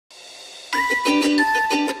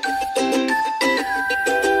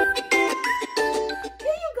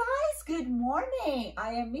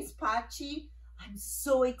I am Miss Pachi. I'm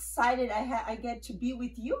so excited I get to be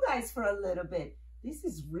with you guys for a little bit. This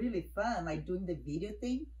is really fun, like doing the video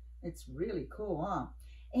thing. It's really cool, huh?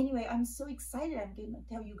 Anyway, I'm so excited. I'm going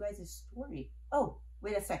to tell you guys a story. Oh,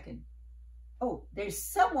 wait a second. Oh, there's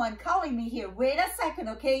someone calling me here. Wait a second,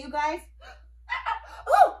 okay, you guys?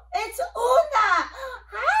 Oh, it's Una.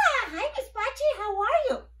 Hi, Miss Pachi. How are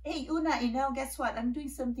you? Hey, Una, you know, guess what? I'm doing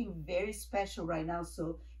something very special right now,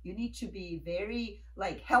 so you need to be very,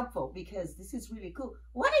 helpful because this is really cool.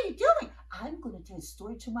 What are you doing? I'm going to tell a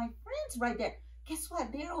story to my friends right there. Guess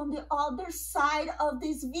what? They're on the other side of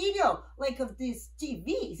this video, of this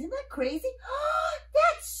TV. Isn't that crazy?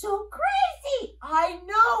 That's so crazy. I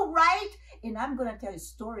know, right? And I'm going to tell a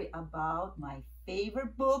story about my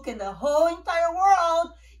favorite book in the whole entire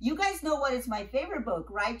world. You guys know what is my favorite book,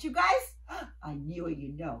 right, you guys? I knew it,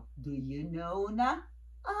 you know. Do you know, Una?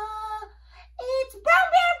 It's Brown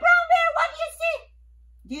Bear, what do you see?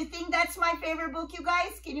 Do you think that's my favorite book, you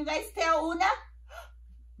guys? Can you guys tell, Una?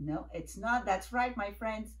 No, it's not. That's right, my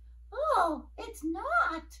friends. Oh, it's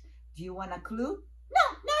not. Do you want a clue? No,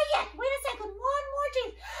 not yet. Wait a second. One more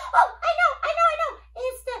thing. Oh, I know.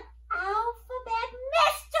 It's the Alphabet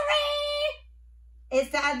Mystery. Is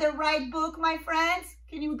that the right book, my friends?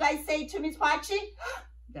 Can you guys say to Miss Pachi?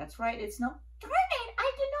 That's right. It's no. Darn it,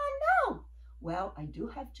 I do not know. Well, I do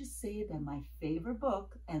have to say that my favorite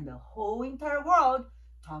book and the whole entire world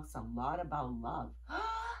talks a lot about love.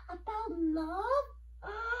 About love?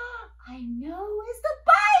 I know, it's the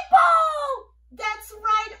Bible! That's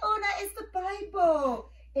right, Una, it's the Bible.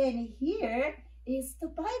 And here is the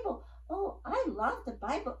Bible. Oh, I love the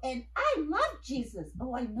Bible and I love Jesus.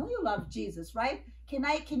 Oh, I know you love Jesus, right?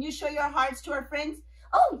 Can you show your hearts to our friends?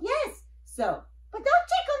 Oh, yes. So, but don't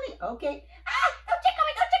tickle me. Okay. Don't tickle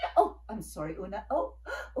me. Oh, I'm sorry, Una. Oh,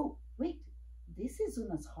 wait. This is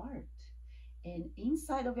Una's heart. And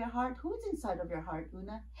inside of your heart, who's inside of your heart,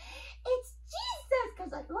 Una? It's Jesus,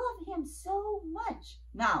 because I love him so much.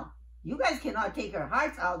 Now, you guys cannot take her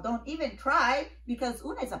hearts out. Don't even try, because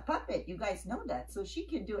Una is a puppet. You guys know that. So she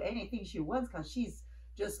can do anything she wants, because she's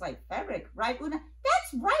just like fabric, right, Una?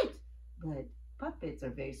 That's right. But puppets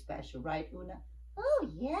are very special, right, Una? Oh,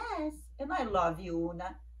 yes. And I love you,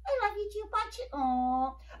 Una. I love you too, Pachi.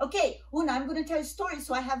 Oh. Okay, Una, I'm going to tell you a story,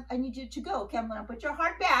 so I need you to go. Okay, I'm going to put your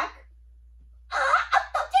heart back.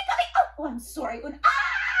 Don't tickle me. Oh, I'm sorry, Una.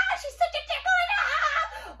 She's such a tickle.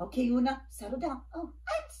 Okay, Una, settle down. Oh,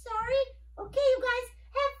 I'm sorry. Okay, you guys,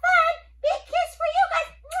 have fun. Big kiss for you guys.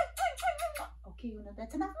 Okay, Una,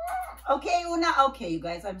 that's enough. Okay, Una. Okay, you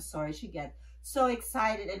guys, I'm sorry. She gets so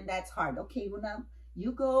excited, and that's hard. Okay, Una,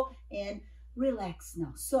 you go and relax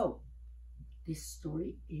now. So, this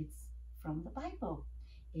story is from the Bible,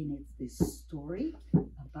 and it's this story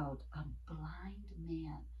about a blind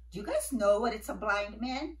man. Do you guys know what it's a blind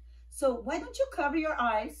man? So why don't you cover your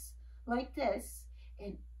eyes like this,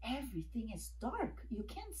 and everything is dark. You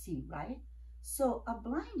can't see, right? So a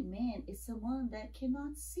blind man is someone that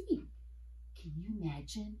cannot see. Can you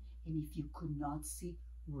imagine? And if you could not see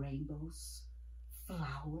rainbows,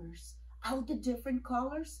 flowers, all the different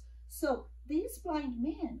colors? So this blind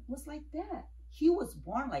man was like that. He was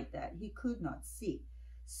born like that. He could not see.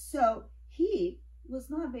 So he was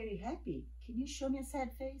not very happy. Can you show me a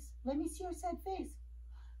sad face? Let me see your sad face.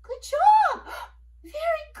 Good job.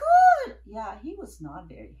 Very good. Yeah, he was not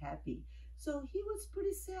very happy. So he was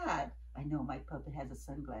pretty sad. I know my puppet has a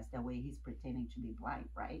sunglass. That way he's pretending to be blind,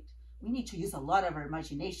 right? We need to use a lot of our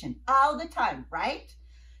imagination all the time, right?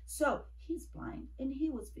 So he's blind and he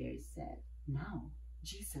was very sad. Now,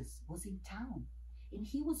 Jesus was in town and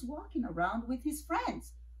he was walking around with his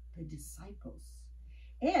friends, the disciples.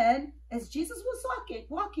 And as Jesus was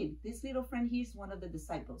walking, this little friend here is one of the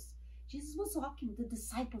disciples. Jesus was walking, the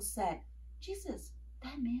disciples said, Jesus,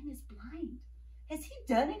 that man is blind. Has he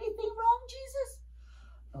done anything wrong, Jesus?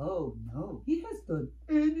 Oh, no, he has done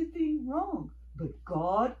anything wrong. But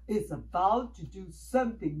God is about to do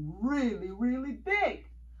something really, really big.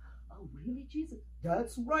 Oh, really, Jesus?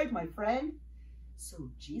 That's right, my friend.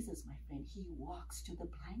 So Jesus, my friend, he walks to the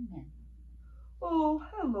blind man. Oh,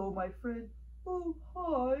 hello, my friend. Oh,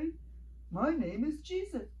 hi. My name is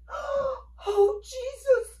Jesus. Oh,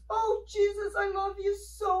 Jesus. Oh, Jesus, I love you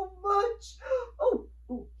so much.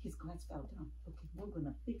 Oh, his glass fell down. Okay, we're going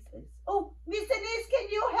to fix this. Oh, Miss Denise, can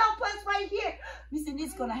you help us right here? Miss Denise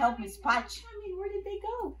is going to help Miss Pachi. Where did they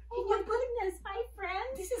go? Oh, my goodness. Hi,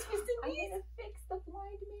 friends. This is Miss Denise. I'm going to fix the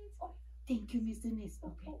blind man's. Oh, thank you, Miss Denise.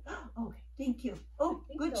 Okay. Okay, thank you. Oh,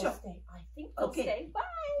 good job. I think they'll stay.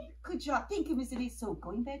 Bye. Good job. Thank you, Miss Denise. So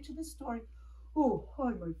going back to the story. Oh,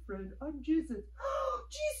 hi, my friend. I'm Jesus.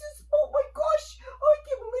 Jesus, oh my gosh. I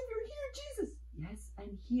can't believe you're here, Jesus. Yes,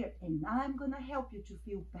 I'm here, and I'm going to help you to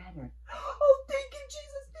feel better. Oh, thank you,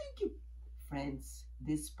 Jesus. Thank you. Friends,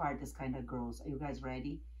 this part is kind of gross. Are you guys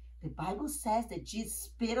ready? The Bible says that Jesus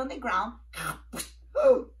spit on the ground.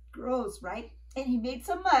 Oh, gross, right? And he made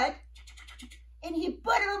some mud. And he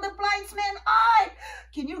put it on the blind man's eye.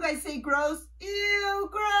 Can you guys say gross? Ew,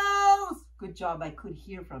 gross. Good job. I could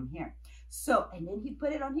hear from here. So, and then he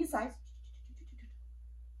put it on his eyes.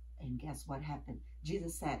 And guess what happened?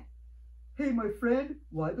 Jesus said, hey, my friend,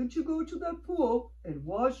 why don't you go to that pool and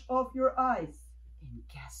wash off your eyes? And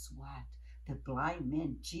guess what? The blind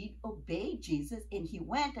man obeyed Jesus, and he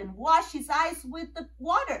went and washed his eyes with the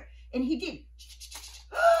water. And he did.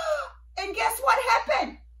 And guess what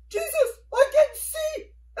happened? Jesus, I can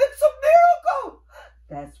see. It's a miracle.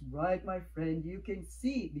 That's right, my friend. You can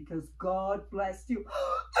see because God blessed you.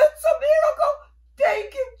 It's a miracle.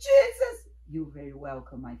 Thank you, Jesus. You're very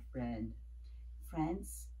welcome, my friend.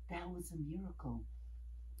 Friends, that was a miracle.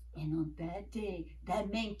 And on that day,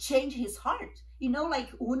 that man changed his heart. You know, like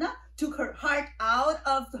Una took her heart out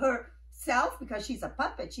of herself because she's a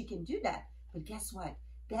puppet. She can do that. But guess what?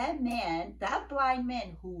 That man, that blind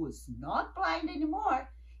man who was not blind anymore,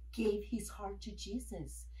 gave his heart to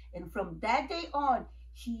Jesus. And from that day on,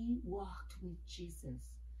 he walked with Jesus.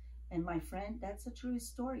 And my friend, that's a true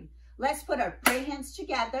story. Let's put our prayer hands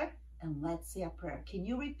together and let's say a prayer. Can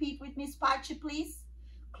you repeat with me, Pachi, please?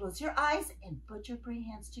 Close your eyes and put your prayer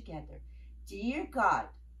hands together. Dear God,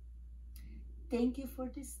 thank you for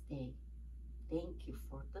this day. Thank you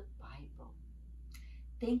for the Bible.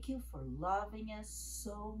 Thank you for loving us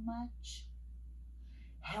so much.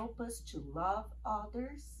 Help us to love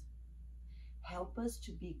others. Help us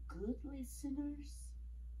to be good listeners.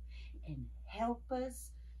 And help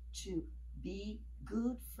us to be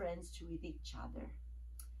good friends with each other.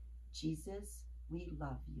 Jesus, we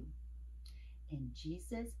love you. And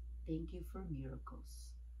Jesus, thank you for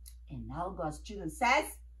miracles. And now God's children says,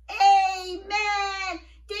 amen.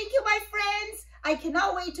 Thank you, my friends. I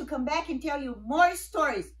cannot wait to come back and tell you more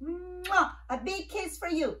stories. Mwah! A big kiss for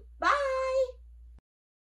you. Bye.